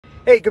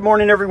Hey, good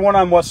morning, everyone.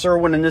 I'm Wes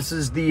Irwin, and this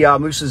is the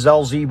Moose's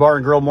LZ Bar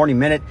and Grill Morning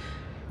Minute,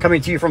 coming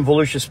to you from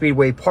Volusia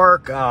Speedway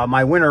Park,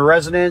 my winter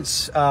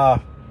residence.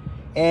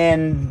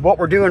 And what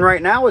we're doing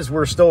right now is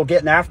we're still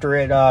getting after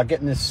it,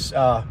 getting this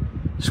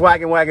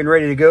swag and wagon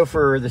ready to go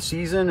for the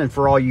season, and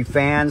for all you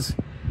fans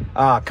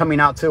coming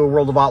out to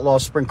World of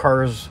Outlaws Sprint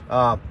Cars,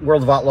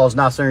 World of Outlaws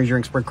NASCAR Energy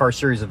Drink Sprint Car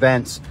Series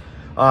events.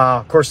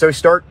 Of course, those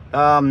start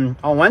on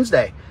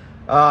Wednesday.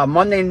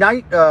 Monday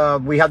night,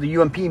 we have the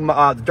UMP,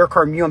 the Dirt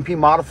Car UMP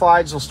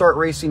Modifieds will start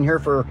racing here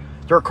for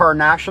Dirt Car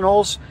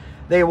Nationals.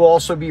 They will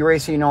also be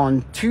racing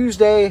on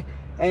Tuesday,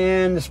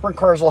 and the Sprint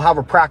Cars will have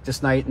a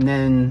practice night, and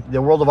then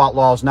the World of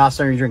Outlaws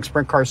NASCAR Energy Drink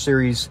Sprint Car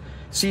Series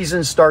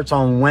season starts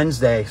on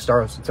Wednesday.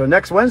 So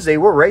next Wednesday,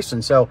 we're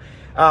racing. So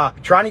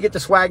trying to get the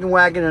swag and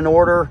wagon in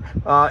order.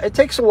 It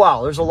takes a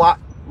while. There's a lot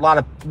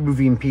of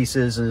moving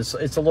pieces, and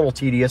it's a little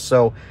tedious.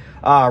 So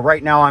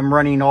right now I'm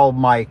running all of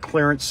my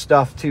clearance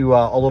stuff to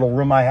a little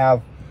room I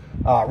have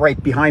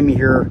right behind me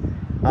here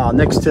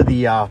next to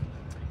the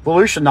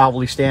Volusia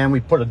novelty stand. We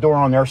put a door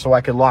on there so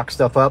I could lock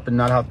stuff up and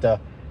not have to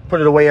put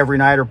it away every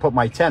night or put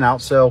my tent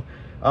out. So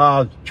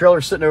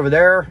trailer's sitting over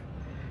there,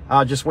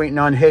 just waiting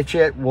to unhitch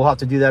it. We'll have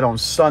to do that on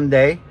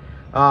Sunday.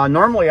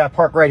 Normally I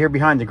park right here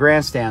behind the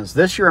grandstands.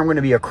 This year I'm going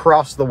to be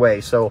across the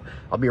way, so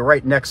I'll be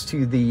right next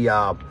to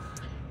the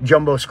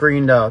jumbo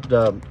screen,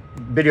 the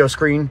video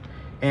screen.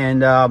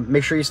 And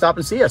make sure you stop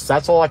and see us.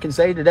 That's all I can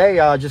say today.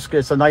 Just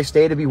it's a nice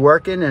day to be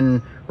working,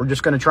 and we're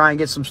just going to try and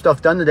get some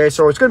stuff done today.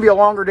 So it's going to be a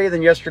longer day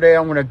than yesterday.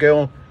 I'm going to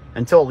go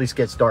until at least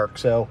gets dark.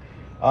 So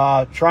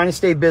trying to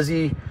stay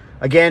busy.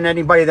 Again,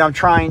 anybody that I'm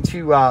trying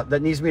to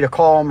that needs me to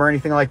call them or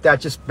anything like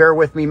that, just bear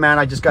with me, man.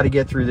 I just got to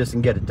get through this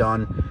and get it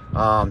done,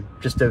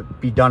 just to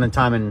be done in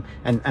time,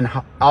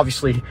 and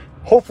obviously,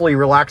 hopefully,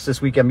 relax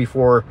this weekend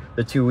before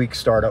the 2 weeks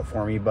start up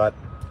for me. But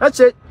that's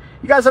it.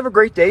 You guys have a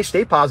great day.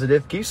 Stay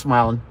positive. Keep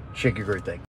smiling. Shake your great thing.